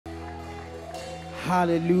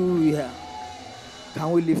Hallelujah.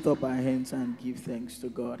 Can we lift up our hands and give thanks to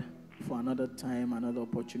God for another time, another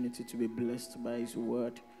opportunity to be blessed by His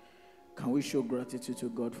word? Can we show gratitude to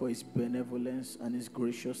God for His benevolence and His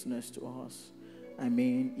graciousness to us? I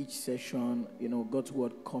mean, each session, God's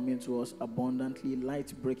word coming to us abundantly,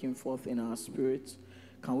 light breaking forth in our spirits.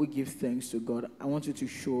 Can we give thanks to God? I want you to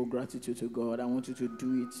show gratitude to God. I want you to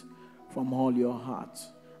do it from all your heart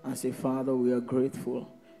and say, Father, we are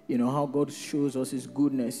grateful. You know how God shows us His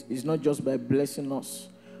goodness is not just by blessing us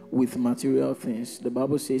with material things. The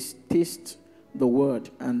Bible says, taste the word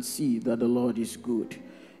and see that the Lord is good.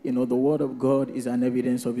 The word of God is an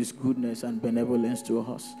evidence of His goodness and benevolence to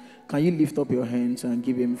us. Can you lift up your hands and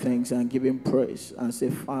give Him thanks and give Him praise and say,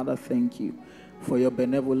 Father, thank you for your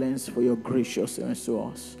benevolence, for your graciousness to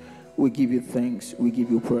us. We give you thanks. We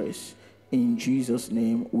give you praise. In Jesus'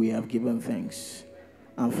 name, we have given thanks.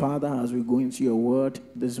 And Father, as we go into your word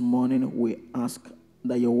this morning, we ask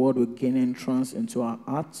that your word will gain entrance into our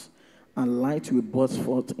hearts and light will burst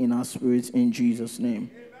forth in our spirits in Jesus'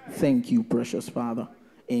 name. Thank you, precious Father.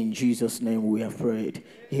 In Jesus' name we have prayed.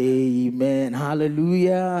 Amen.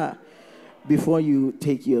 Hallelujah. Before you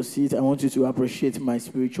take your seat, I want you to appreciate my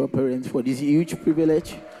spiritual parents for this huge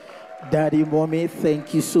privilege. Daddy, Mommy,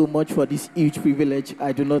 thank you so much for this huge privilege.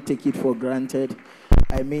 I do not take it for granted.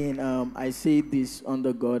 I mean, I say this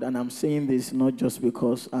under God, and I'm saying this not just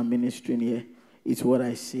because I'm ministering here. It's what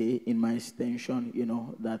I say in my extension,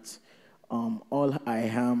 that all I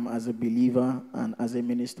am as a believer and as a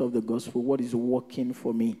minister of the gospel, what is working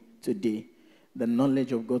for me today, the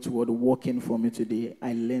knowledge of God's word working for me today,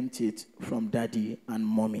 I learned it from Daddy and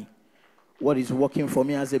Mommy. What is working for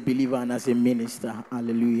me as a believer and as a minister,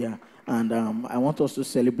 hallelujah. And I want us to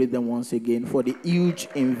celebrate them once again for the huge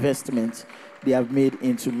investment they have made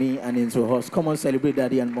into me and into us. Come on, celebrate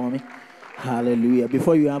Daddy and Mommy. Hallelujah.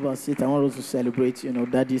 Before you have a seat, I want us to celebrate,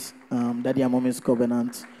 Daddy and Mommy's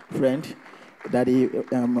covenant friend. Daddy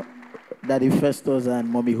Festus and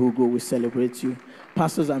Mommy Hugo will celebrate you.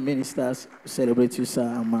 Pastors and ministers celebrate you,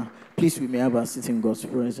 sir. Please, we may have a seat in God's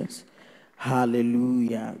presence.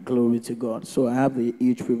 Hallelujah. Glory to God. So I have the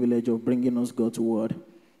huge privilege of bringing us God's word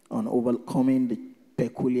on overcoming the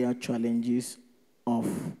peculiar challenges of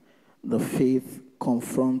the faith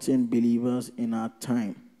confronting believers in our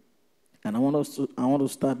time. And I want to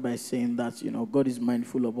start by saying that, God is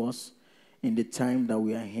mindful of us in the time that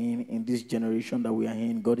we are in this generation that we are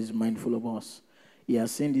in. God is mindful of us. He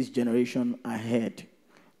has seen this generation ahead.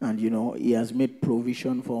 And, He has made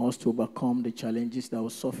provision for us to overcome the challenges that will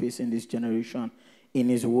surface in this generation in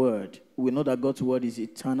His word. We know that God's word is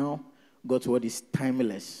eternal. God's word is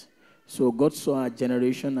timeless. So God saw our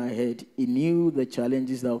generation ahead. He knew the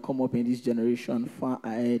challenges that will come up in this generation far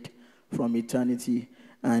ahead from eternity.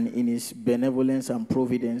 And in His benevolence and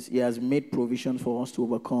providence, He has made provision for us to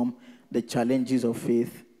overcome the challenges of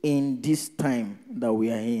faith in this time that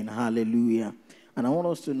we are in. Hallelujah. And I want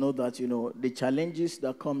us to know that, the challenges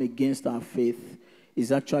that come against our faith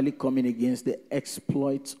is actually coming against the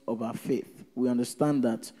exploits of our faith. We understand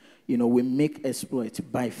that, we make exploits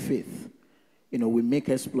by faith. We make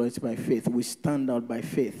exploits by faith. We stand out by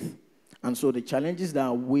faith. And so the challenges that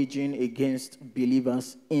are waging against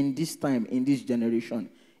believers in this time, in this generation,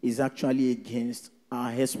 is actually against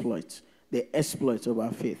our exploits, the exploits of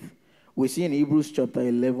our faith. We see in Hebrews chapter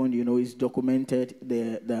 11, it's documented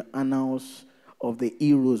the annals of the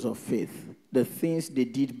heroes of faith, the things they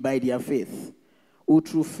did by their faith. Who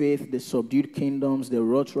through faith, they subdued kingdoms, they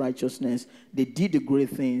wrought righteousness, they did the great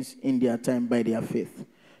things in their time by their faith.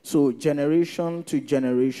 So generation to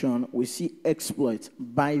generation, we see exploits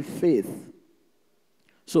by faith.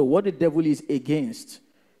 So what the devil is against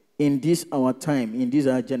in this our time, in this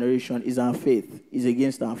our generation, is our faith, is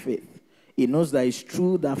against our faith. He knows that it's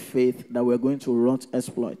through that faith that we're going to wrought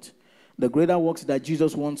exploit. The greater works that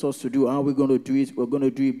Jesus wants us to do, how are we going to do it? We're going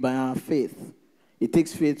to do it by our faith. It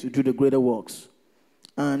takes faith to do the greater works.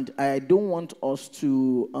 And I don't want us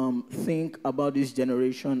to think about this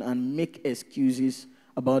generation and make excuses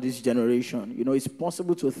about this generation. It's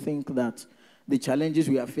possible to think that the challenges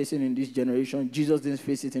we are facing in this generation, Jesus didn't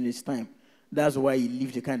face it in His time. That's why He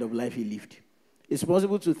lived the kind of life He lived. It's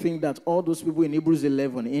possible to think that all those people in Hebrews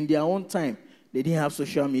 11, in their own time, they didn't have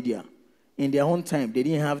social media. In their own time, they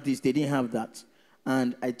didn't have this, they didn't have that.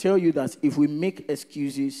 And I tell you that if we make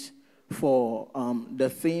excuses for the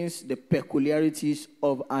things, the peculiarities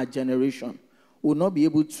of our generation, we'll not be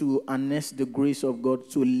able to harness the grace of God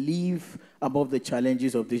to live above the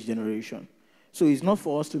challenges of this generation. So it's not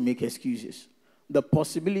for us to make excuses. The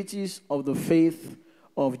possibilities of the faith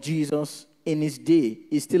of Jesus in His day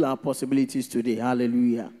is still our possibilities today.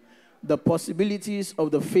 Hallelujah. the possibilities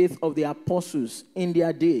of the faith of the apostles in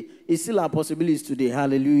their day is still our possibilities today.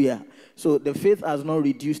 Hallelujah. So the faith has not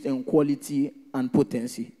reduced in quality and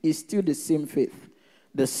potency. It's still the same faith.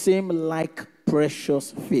 The same like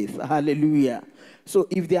precious faith. Hallelujah. So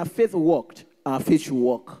if their faith worked, our faith should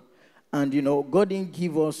work. And, God didn't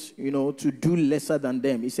give us, to do lesser than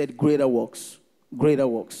them. He said greater works. Greater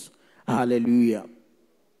works. Hallelujah.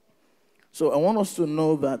 So I want us to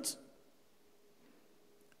know that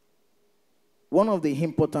one of the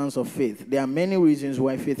importance of faith, there are many reasons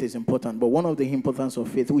why faith is important, but one of the importance of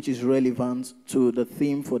faith, which is relevant to the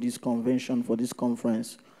theme for this convention, for this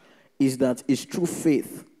conference, is that it's through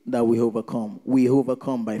faith that we overcome. We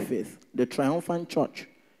overcome by faith. The Triumphant Church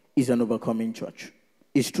is an overcoming church.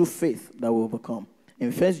 It's through faith that we overcome.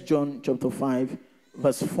 In 1 John chapter 5,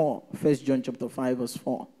 verse 4, 1 John chapter 5, verse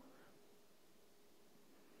 4.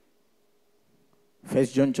 1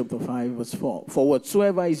 John chapter 5, verse 4. For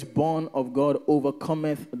whatsoever is born of God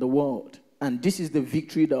overcometh the world. And this is the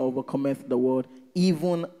victory that overcometh the world,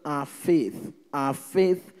 even our faith. Our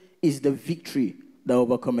faith is the victory that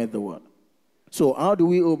overcometh the world. So how do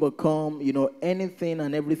we overcome, anything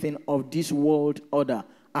and everything of this world order?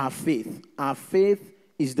 Our faith. Our faith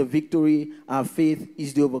is the victory. Our faith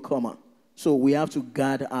is the overcomer. So we have to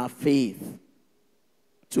guard our faith.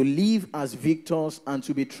 To live as victors and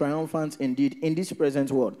to be triumphant indeed in this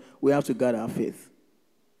present world, we have to guard our faith.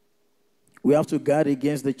 We have to guard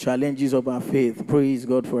against the challenges of our faith. Praise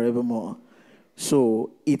God forevermore.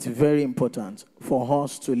 So it's very important for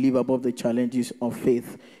us to live above the challenges of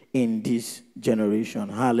faith in this generation.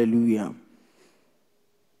 Hallelujah.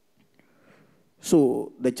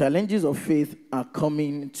 So the challenges of faith are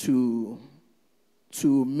coming to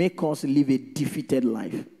make us live a defeated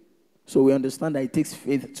life. So we understand that it takes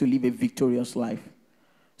faith to live a victorious life.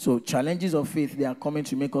 So challenges of faith, they are coming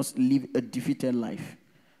to make us live a defeated life.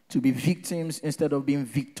 To be victims instead of being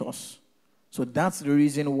victors. So that's the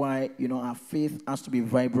reason why, our faith has to be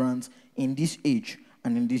vibrant in this age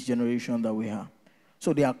and in this generation that we have.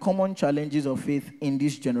 So there are common challenges of faith in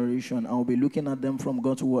this generation. I'll be looking at them from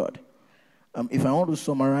God's word. If I want to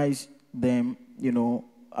summarize them,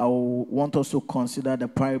 I want us to consider the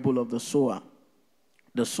parable of the sower.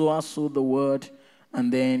 The sower sowed the word,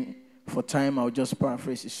 and then for time, I'll just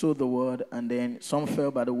paraphrase. He sowed the word, and then some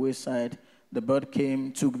fell by the wayside. The bird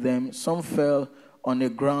came, took them. Some fell on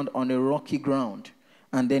a rocky ground,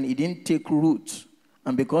 and then it didn't take root.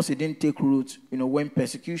 And because it didn't take root, when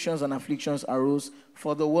persecutions and afflictions arose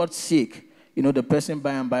for the word's sake, the person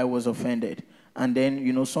by and by was offended. And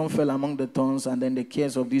then, some fell among the thorns, and then the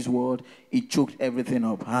cares of this world, it choked everything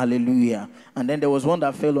up. Hallelujah. And then there was one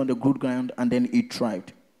that fell on the good ground, and then it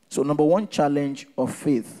thrived. So number one challenge of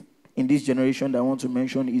faith in this generation that I want to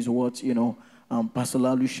mention is what, Pastor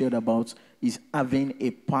Lalu shared about, is having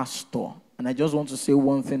a pastor. And I just want to say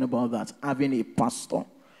one thing about that, having a pastor.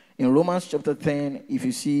 In Romans chapter 10, if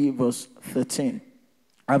you see verse 13,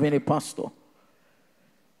 having a pastor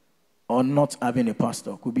or not having a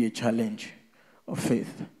pastor could be a challenge of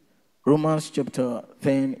faith. Romans chapter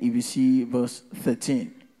 10, if you see verse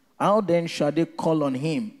 13. How then shall they call on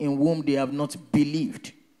him in whom they have not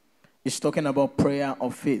believed? It's talking about prayer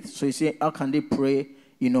of faith. So you say, how can they pray,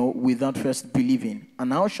 without first believing?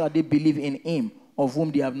 And how shall they believe in him of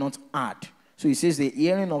whom they have not heard? So he says the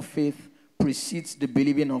hearing of faith precedes the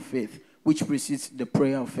believing of faith, which precedes the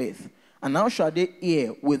prayer of faith. And how shall they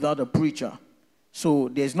hear without a preacher? So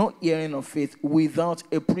there's no hearing of faith without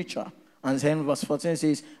a preacher. And then verse 14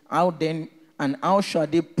 says, how shall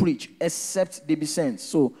they preach except they be sent?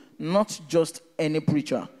 So not just any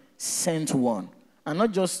preacher, sent one. And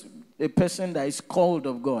not just a person that is called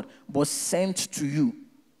of God, but sent to you.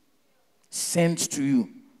 Sent to you.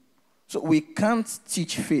 So we can't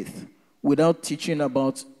teach faith without teaching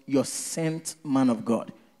about your sent man of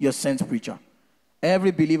God, your sent preacher.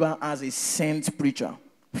 Every believer has a sent preacher.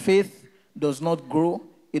 Faith does not grow.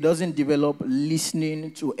 It doesn't develop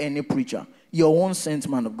listening to any preacher. Your own sent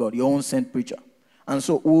man of God, your own sent preacher. And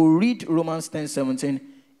so we'll read Romans 10:17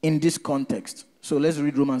 in this context. So let's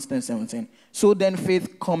read Romans 10:17. So then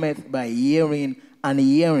faith cometh by hearing, and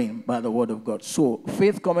hearing by the word of God. So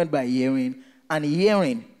faith cometh by hearing, and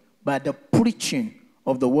hearing by the preaching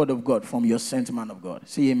of the word of God from your sent man of God.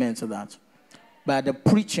 Say amen to that. By the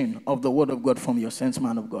preaching of the word of God from your sent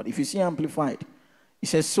man of God. If you see Amplified, it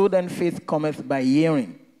says, so then faith cometh by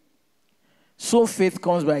hearing. So faith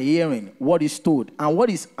comes by hearing what is told, and what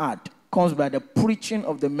is heard comes by the preaching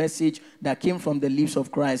of the message that came from the lips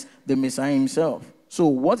of Christ, the Messiah himself. So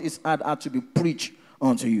what is heard had to be preached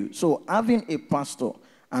unto you. So having a pastor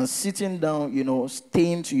and sitting down,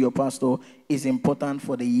 staying to your pastor is important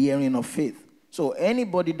for the hearing of faith. So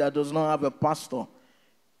anybody that does not have a pastor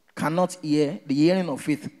cannot hear. The hearing of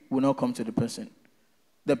faith will not come to the person.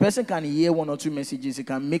 The person can hear one or two messages, he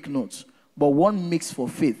can make notes. But what makes for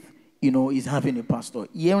faith, is having a pastor.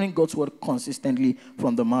 Hearing God's word consistently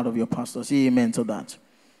from the mouth of your pastor. Say amen to that.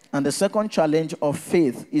 And the second challenge of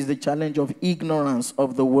faith is the challenge of ignorance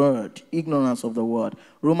of the word. Ignorance of the word.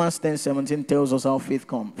 Romans 10:17 tells us how faith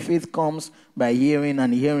comes. Faith comes by hearing,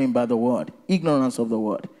 and hearing by the word. Ignorance of the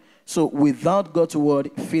word. So without God's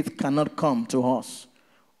word, faith cannot come to us.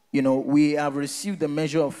 We have received the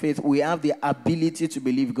measure of faith. We have the ability to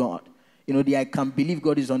believe God. The I can believe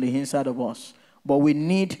God is on the inside of us. But we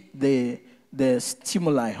need the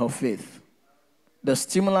stimuli of faith. The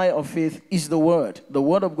stimuli of faith is the word. The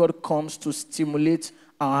word of God comes to stimulate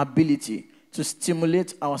our ability, to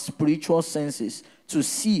stimulate our spiritual senses, to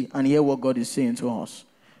see and hear what God is saying to us.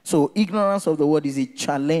 So ignorance of the word is a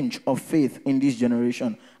challenge of faith in this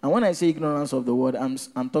generation. And when I say ignorance of the word,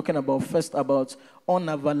 I'm talking about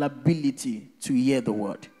unavailability to hear the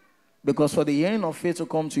word. Because for the hearing of faith to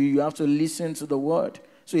come to you, you have to listen to the word.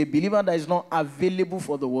 So a believer that is not available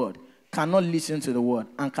for the word cannot listen to the word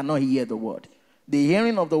and cannot hear the word. The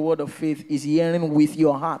hearing of the word of faith is hearing with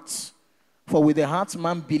your hearts. For with the heart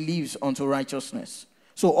man believes unto righteousness.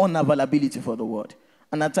 So unavailability for the word.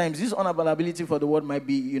 And at times this unavailability for the word might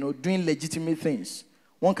be, doing legitimate things.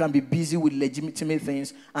 One can be busy with legitimate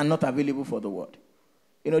things and not available for the word.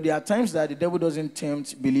 There are times that the devil doesn't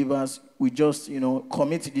tempt believers. We just,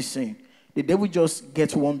 commit this sin. The devil just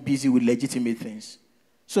gets one busy with legitimate things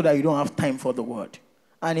so that you don't have time for the word.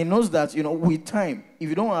 And he knows that, with time, if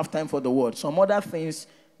you don't have time for the word, some other things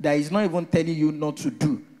that he's not even telling you not to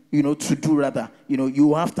do, to do rather,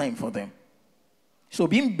 you have time for them. So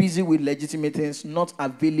being busy with legitimate things, not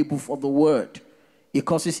available for the word, it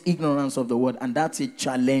causes ignorance of the word, and that's a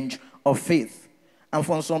challenge of faith. And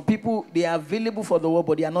for some people, they are available for the word,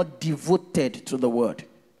 but they are not devoted to the word.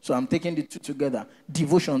 So I'm taking the two together.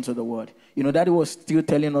 Devotion to the word. Daddy was still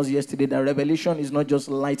telling us yesterday that revelation is not just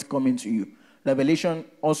light coming to you. Revelation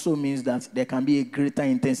also means that there can be a greater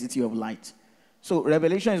intensity of light. So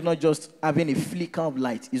revelation is not just having a flicker of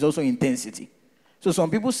light, it's also intensity. So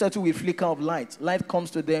some people settle with flicker of light. Light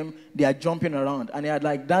comes to them, they are jumping around. And they are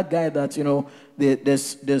like that guy that,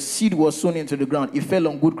 the seed was sown into the ground. It fell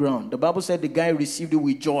on good ground. The Bible said the guy received it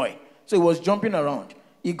with joy. So he was jumping around.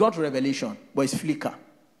 He got revelation, but it's flicker.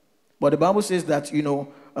 But the Bible says that,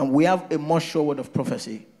 we have a more sure word of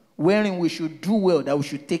prophecy, wherein we should do well, that we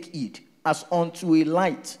should take heed, as unto a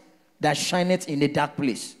light that shineth in a dark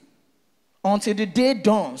place, until the day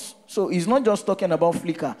dawns. So he's not just talking about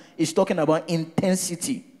flicker, he's talking about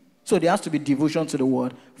intensity. So there has to be devotion to the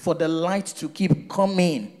word for the light to keep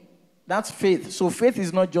coming. That's faith. So faith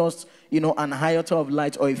is not just, an iota of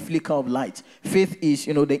light or a flicker of light. Faith is,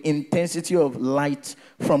 the intensity of light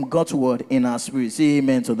from God's word in our spirit. Say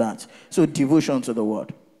amen to that. So devotion to the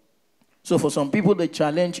word. So for some people, the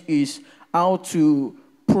challenge is how to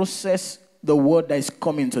process the word that is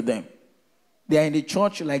coming to them. They are in the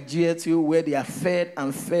church like GLT where they are fed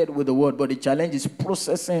and fed with the word, but the challenge is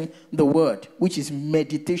processing the word, which is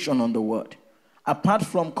meditation on the word. Apart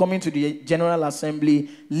from coming to the general assembly,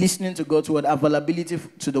 listening to God's word, availability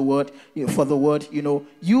to the word, for the word,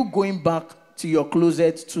 you going back to your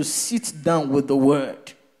closet to sit down with the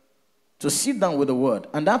word. To sit down with the word.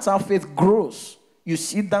 And that's how faith grows. You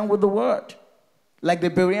sit down with the word. Like the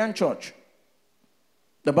Berean church.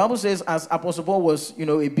 The Bible says as Apostle Paul was,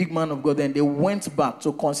 a big man of God, then they went back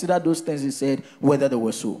to consider those things he said, whether they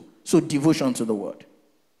were so. So devotion to the word.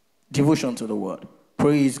 Devotion to the word.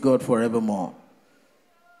 Praise God forevermore.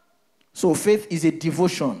 So faith is a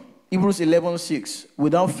devotion. Hebrews 11:6.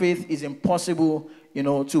 Without faith it is impossible,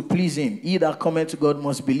 to please him. He that cometh to God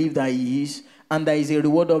must believe that he is, and there is a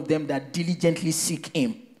reward of them that diligently seek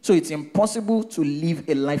him. So it's impossible to live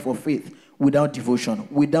a life of faith without devotion,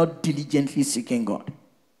 without diligently seeking God.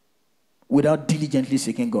 Without diligently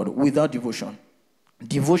seeking God, without devotion.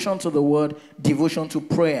 Devotion to the word, devotion to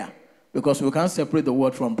prayer. Because we can't separate the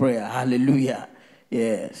word from prayer. Hallelujah.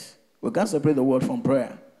 Yes. We can't separate the word from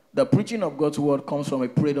prayer. The preaching of God's word comes from a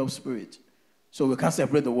prayed up spirit. So we can't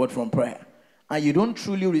separate the word from prayer. And you don't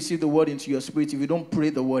truly receive the word into your spirit if you don't pray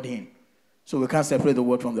the word in. So we can't separate the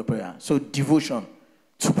word from the prayer. So devotion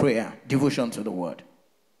to prayer, devotion to the word.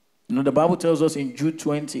 The Bible tells us in Jude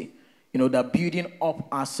 20, that building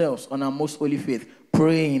up ourselves on our most holy faith,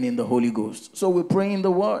 praying in the Holy Ghost. So we pray in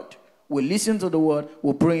the word. We listen to the word,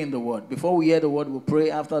 we pray in the word. Before we hear the word, we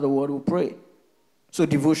pray. After the word, we pray. So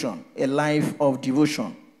devotion, a life of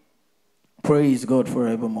devotion. Praise God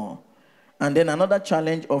forevermore. And then another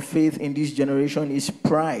challenge of faith in this generation is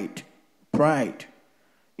pride. Pride.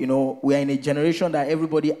 we are in a generation that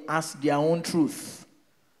everybody asks their own truth.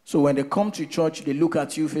 So when they come to church, they look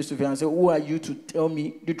at you face to face and say, who are you to tell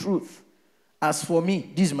me the truth? As for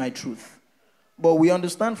me, this is my truth. But we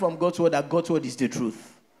understand from God's word that God's word is the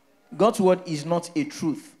truth. God's word is not a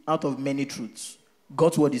truth out of many truths.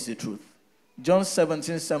 God's word is the truth. John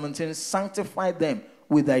 17:17, sanctify them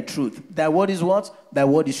with thy truth. Thy word is what? Thy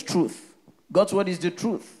word is truth. God's word is the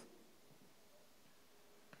truth.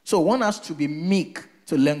 So one has to be meek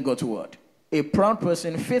to learn God's word. A proud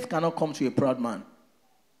person, faith cannot come to a proud man.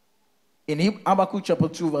 In Habakkuk chapter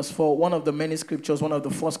 2 verse 4, one of the many scriptures, one of the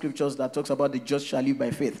four scriptures that talks about the just shall live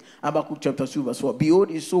by faith. Habakkuk chapter 2 verse 4. Behold,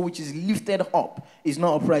 his soul which is lifted up is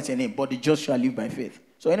not upright in him, but the just shall live by faith.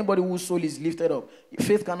 So anybody whose soul is lifted up,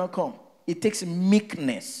 faith cannot come. It takes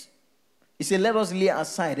meekness. He said, let us lay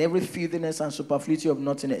aside every filthiness and superfluity of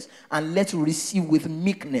naughtiness, and let's receive with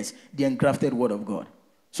meekness the engrafted word of God.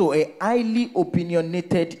 So a highly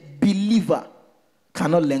opinionated believer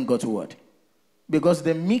cannot learn God's word. Because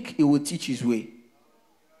the meek, he will teach his way.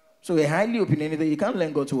 So a highly opinionated, he can't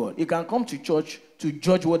learn God's word. He can come to church to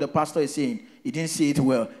judge what the pastor is saying. He didn't say it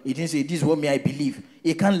well. He didn't say, this is what me I believe.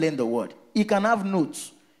 He can't learn the word. He can have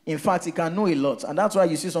notes. In fact, he can know a lot. And that's why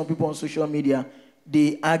you see some people on social media,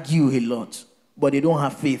 they argue a lot, but they don't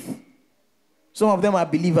have faith. Some of them are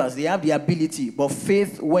believers. They have the ability, but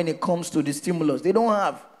faith, when it comes to the stimulus, they don't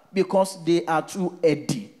have, because they are too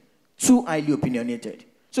heady, too highly opinionated.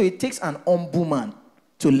 So it takes an humble man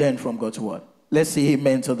to learn from God's word. Let's say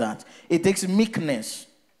amen to that. It takes meekness.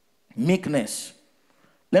 Meekness.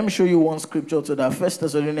 Let me show you one scripture to that. 1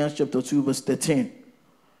 Thessalonians chapter 2 verse 13.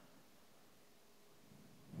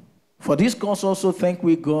 For this cause also thank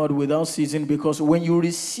we God without ceasing, because when you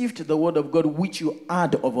received the word of God which you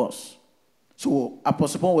heard of us. So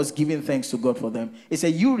Apostle Paul was giving thanks to God for them. He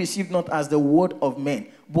said, you received not as the word of men,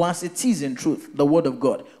 but as it is in truth, the word of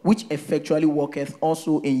God, which effectually worketh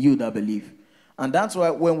also in you that believe. And that's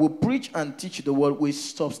why when we preach and teach the word, we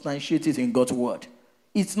substantiate it in God's word.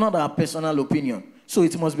 It's not our personal opinion. So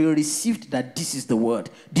it must be received that this is the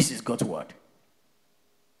word. This is God's word.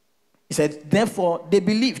 He said, therefore they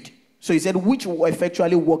believed. So he said, which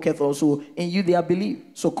effectually worketh also in you that believe.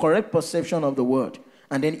 So correct perception of the word.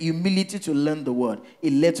 And then humility to learn the word.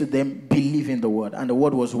 It led to them believe in the word. And the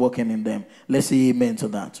word was working in them. Let's say amen to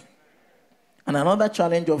that. And another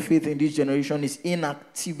challenge of faith in this generation is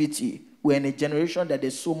inactivity. We're in a generation that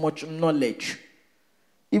there's so much knowledge.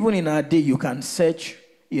 Even in our day, you can search,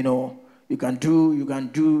 you can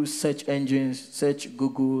do search engines, search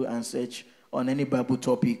Google and search on any Bible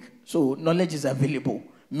topic. So knowledge is available.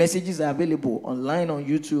 Messages are available online on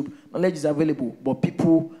YouTube. Knowledge is available, but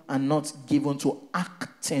people are not given to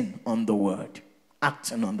acting on the word.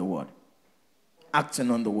 Acting on the word. Acting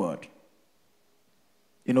on the word.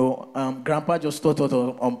 Grandpa just taught us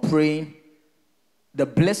on praying. The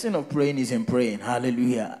blessing of praying is in praying.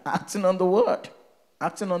 Hallelujah. Acting on the word.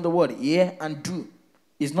 Acting on the word. Hear and do.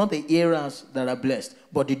 It's not the hearers that are blessed,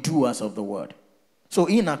 but the doers of the word. So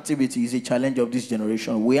inactivity is a challenge of this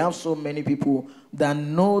generation. We have so many people that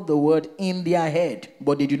know the word in their head,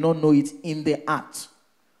 but they do not know it in their heart.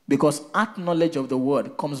 Because heart knowledge of the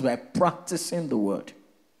word comes by practicing the word.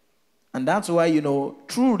 And that's why,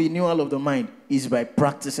 true renewal of the mind is by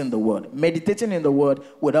practicing the word. Meditating in the word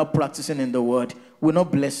without practicing in the word will not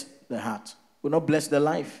bless the heart, will not bless the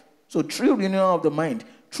life. So true renewal of the mind,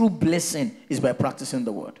 true blessing is by practicing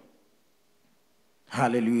the word.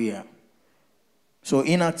 Hallelujah. So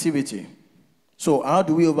inactivity. So how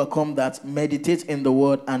do we overcome that? Meditate in the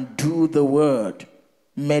word and do the word.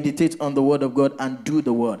 Meditate on the word of God and do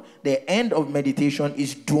the word. The end of meditation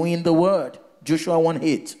is doing the word. Joshua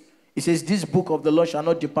 1:8. It says, this book of the law shall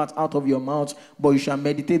not depart out of your mouth, but you shall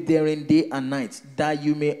meditate therein day and night, that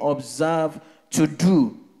you may observe to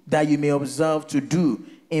do. That you may observe to do.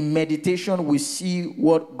 In meditation, we see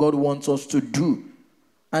what God wants us to do.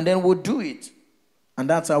 And then we'll do it. And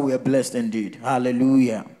that's how we are blessed indeed.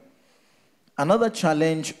 Hallelujah. Another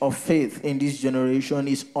challenge of faith in this generation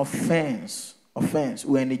is offense. Offense.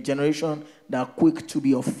 We're in a generation that are quick to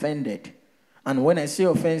be offended. And when I say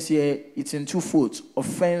offense here, it's in two folds.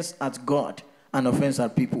 Offense at God and offense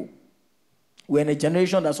at people. We're in a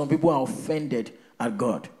generation that some people are offended at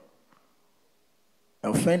God.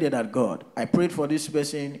 Offended at God. I prayed for this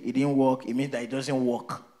person, it didn't work. It means that it doesn't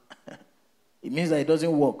work. It means that it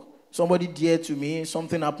doesn't work. Somebody dear to me,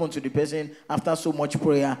 something happened to the person after so much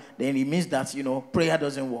prayer, then it means that, prayer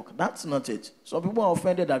doesn't work. That's not it. Some people are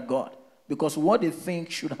offended at God because what they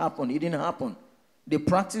think should happen, it didn't happen. They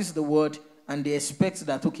practice the word and they expect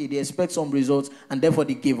that, they expect some results and therefore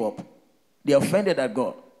they give up. They're offended at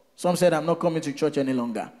God. Some said, I'm not coming to church any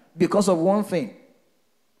longer because of one thing.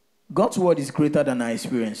 God's word is greater than our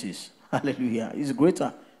experiences. Hallelujah. It's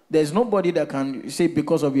greater. There's nobody that can say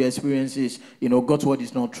because of your experiences, God's word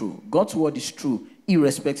is not true. God's word is true,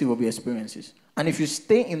 irrespective of your experiences. And if you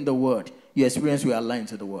stay in the word, your experience will align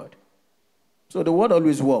to the word. So the word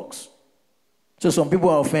always works. So some people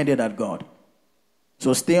are offended at God.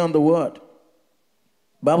 So stay on the word.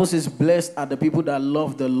 Bible says, blessed are the people that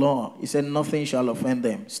love the law. He said, nothing shall offend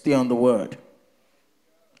them. Stay on the word.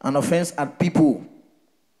 An offense at people.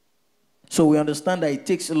 So we understand that it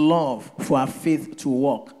takes love for our faith to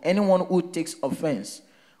work. Anyone who takes offense,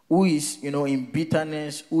 who is, in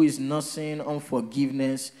bitterness, who is nursing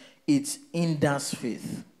unforgiveness, it hinders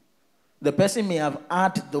faith. The person may have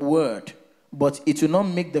heard the word, but it will not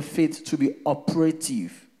make the faith to be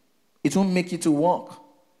operative. It won't make it to work.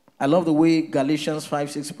 I love the way Galatians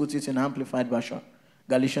 5:6 puts it in Amplified Version.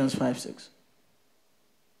 Galatians 5:6.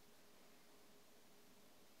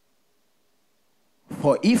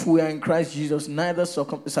 For if we are in Christ Jesus, neither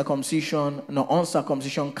circumcision nor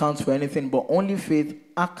uncircumcision counts for anything, but only faith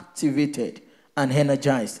activated and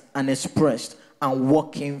energized and expressed and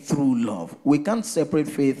working through love. We can't separate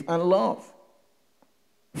faith and love.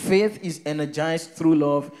 Faith is energized through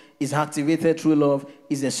love, is activated through love,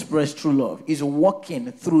 is expressed through love, is working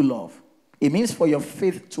through love. It means for your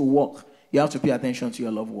faith to work, you have to pay attention to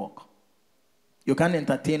your love work. You can't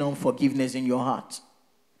entertain unforgiveness in your heart,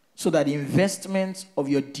 so that the investment of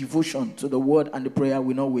your devotion to the word and the prayer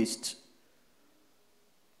will not waste.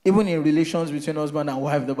 Even in relations between husband and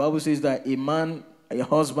wife, the Bible says that a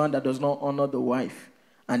husband that does not honor the wife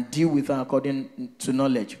and deal with her according to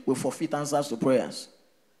knowledge will forfeit answers to prayers.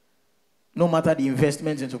 No matter the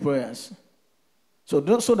investment into prayers. So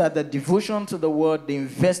that the devotion to the word, the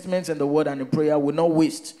investments in the word and the prayer will not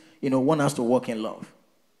waste. One has to walk in love.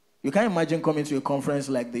 You can't imagine coming to a conference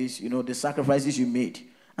like this, the sacrifices you made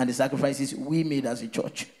and the sacrifices we made as a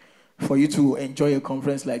church for you to enjoy a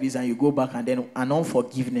conference like this, and you go back and then an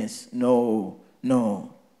unforgiveness. No.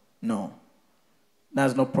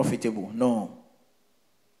 That's not profitable. No.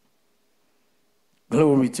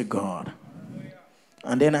 Glory to God.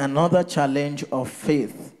 And then another challenge of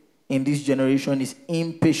faith in this generation is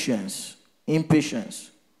impatience. Impatience.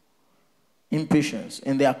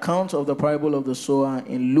 In the account of the parable of the sower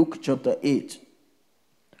in Luke chapter 8.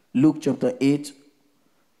 Luke chapter 8.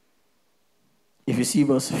 If you see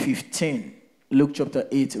verse 15. Luke chapter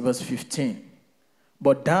 8 verse 15.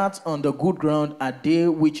 But that on the good ground are they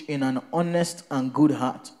which in an honest and good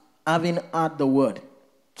heart, having heard the word,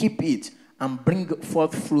 keep it and bring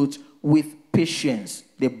forth fruit with patience.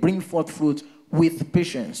 They bring forth fruit with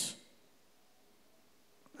patience.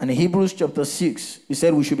 And in Hebrews chapter 6, he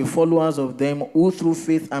said we should be followers of them who through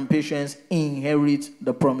faith and patience inherit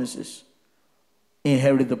the promises.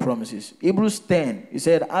 Inherit the promises. Hebrews 10, he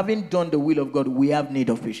said, having done the will of God, we have need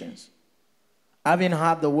of patience. Having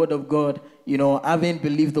heard the word of God, having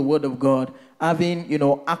believed the word of God, having,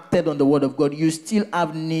 acted on the word of God, you still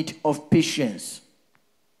have need of patience.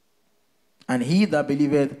 And he that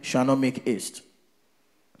believeth shall not make haste.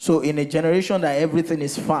 So in a generation that everything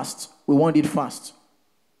is fast, we want it fast.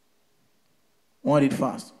 We want it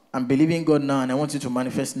fast. I'm believing God now, and I want it to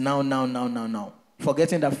manifest now.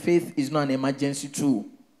 Forgetting that faith is not an emergency tool.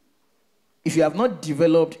 If you have not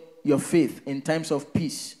developed your faith in times of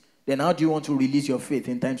peace, then how do you want to release your faith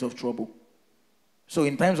in times of trouble? So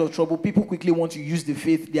in times of trouble, people quickly want to use the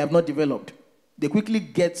faith they have not developed. They quickly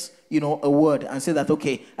get, a word and say that,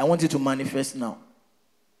 okay, I want it to manifest now.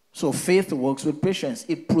 So faith works with patience.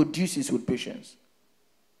 It produces with patience.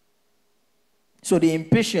 So the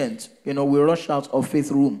impatient, will rush out of faith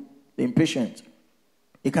room. The impatient,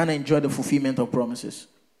 he can't enjoy the fulfillment of promises.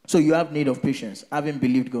 So you have need of patience, having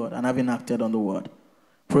believed God and having acted on the word.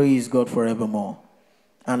 Praise God forevermore.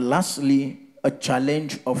 And lastly, a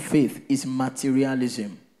challenge of faith is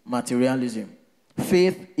materialism. Materialism.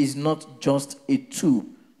 Faith is not just a tool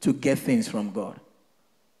to get things from God.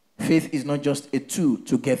 Faith is not just a tool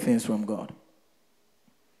to get things from God.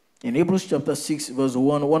 In Hebrews chapter 6, verse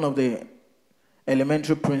 1, one of the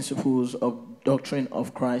elementary principles of doctrine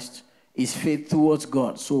of Christ is faith towards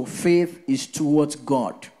God. So faith is towards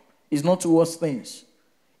God. It's not towards things.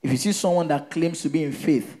 If you see someone that claims to be in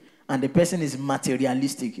faith and the person is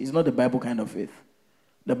materialistic, it's not the Bible kind of faith.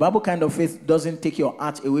 The Bible kind of faith doesn't take your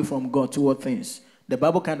heart away from God toward things. The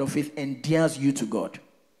Bible kind of faith endears you to God.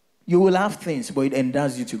 You will have things, but it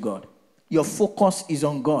endears you to God. Your focus is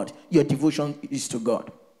on God. Your devotion is to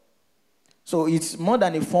God. So it's more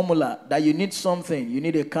than a formula that you need something. You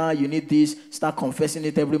need a car, you need this, start confessing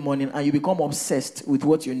it every morning, and you become obsessed with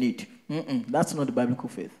what you need. That's not the biblical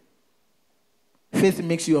faith. Faith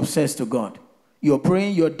makes you obsessed to God. You're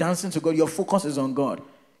praying, you're dancing to God, your focus is on God.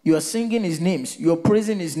 You are singing his names. You're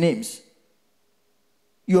praising his names.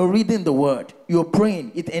 You're reading the word. You're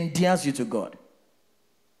praying. It endears you to God.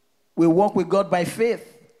 We walk with God by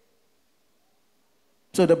faith.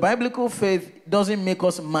 So the biblical faith doesn't make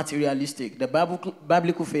us materialistic. The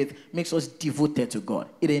biblical faith makes us devoted to God.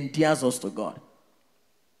 It endears us to God.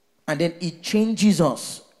 And then it changes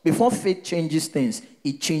us. Before faith changes things,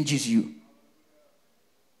 it changes you.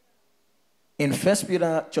 In 1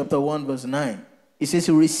 Peter chapter 1 verse 9, it says,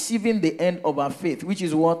 receiving the end of our faith, which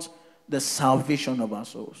is what? The salvation of our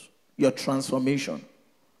souls. Your transformation.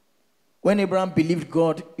 When Abraham believed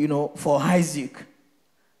God, for Isaac,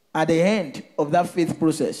 at the end of that faith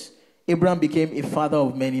process, Abraham became a father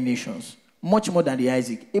of many nations. Much more than the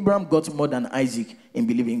Isaac. Abraham got more than Isaac in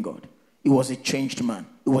believing God. He was a changed man.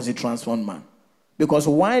 He was a transformed man. Because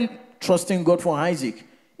while trusting God for Isaac,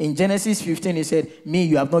 in Genesis 15, he said, me,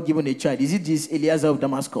 you have not given a child. Is it this Eliezer of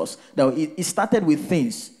Damascus? That he started with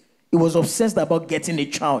things. He was obsessed about getting a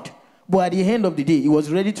child. But at the end of the day, he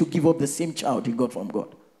was ready to give up the same child he got from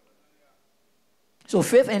God. So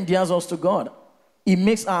faith endears us to God. It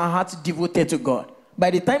makes our hearts devoted to God.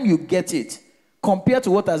 By the time you get it, compared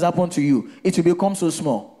to what has happened to you, it will become so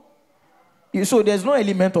small. So there's no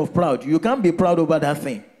element of proud. You can't be proud over that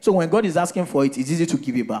thing. So when God is asking for it, it's easy to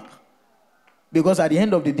give it back. Because at the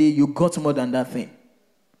end of the day, you got more than that thing.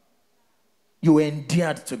 You were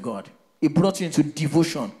endeared to God. It brought you into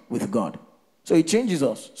devotion with God. So it changes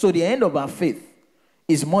us. So the end of our faith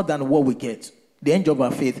is more than what we get. The end of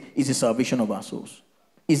our faith is the salvation of our souls.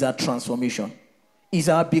 Is our transformation. Is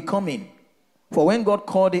our becoming. For when God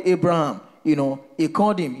called Abraham, he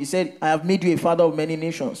called him. He said, I have made you a father of many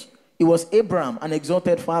nations. It was Abraham, an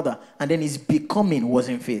exalted father. And then his becoming was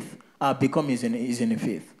in faith. Our becoming is in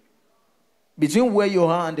faith. Between where you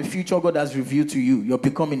are and the future God has revealed to you, your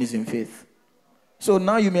becoming is in faith. So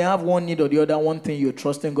now you may have one need or the other, one thing you're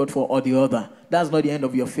trusting God for or the other. That's not the end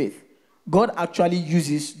of your faith. God actually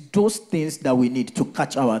uses those things that we need to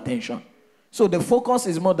catch our attention. So the focus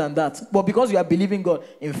is more than that. But because you are believing God,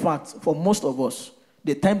 in fact, for most of us,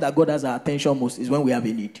 the time that God has our attention most is when we have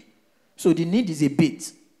a need. So the need is a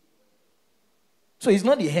bait. So it's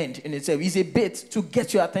not the end in itself. It's a bait to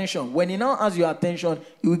get your attention. When he now has your attention,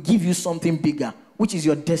 he will give you something bigger, which is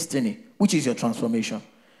your destiny, which is your transformation.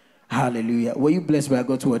 Hallelujah. Were you blessed by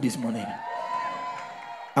God's word this morning?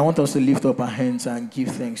 I want us to lift up our hands and give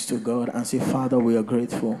thanks to God and say, Father, we are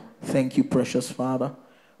grateful. Thank you, precious Father,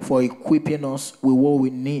 for equipping us with what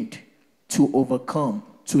we need to overcome,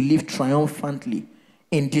 to live triumphantly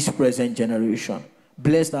in this present generation.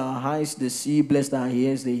 Bless our eyes, they see. Bless our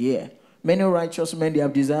ears, they hear. Many righteous men, they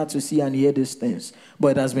have desired to see and hear these things, but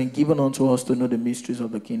it has been given unto us to know the mysteries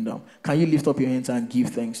of the kingdom. Can you lift up your hands and give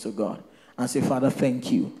thanks to God? And say, Father,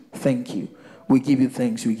 thank you. Thank you. We give you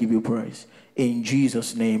thanks. We give you praise. In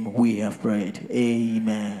Jesus' name we have prayed.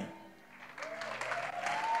 Amen.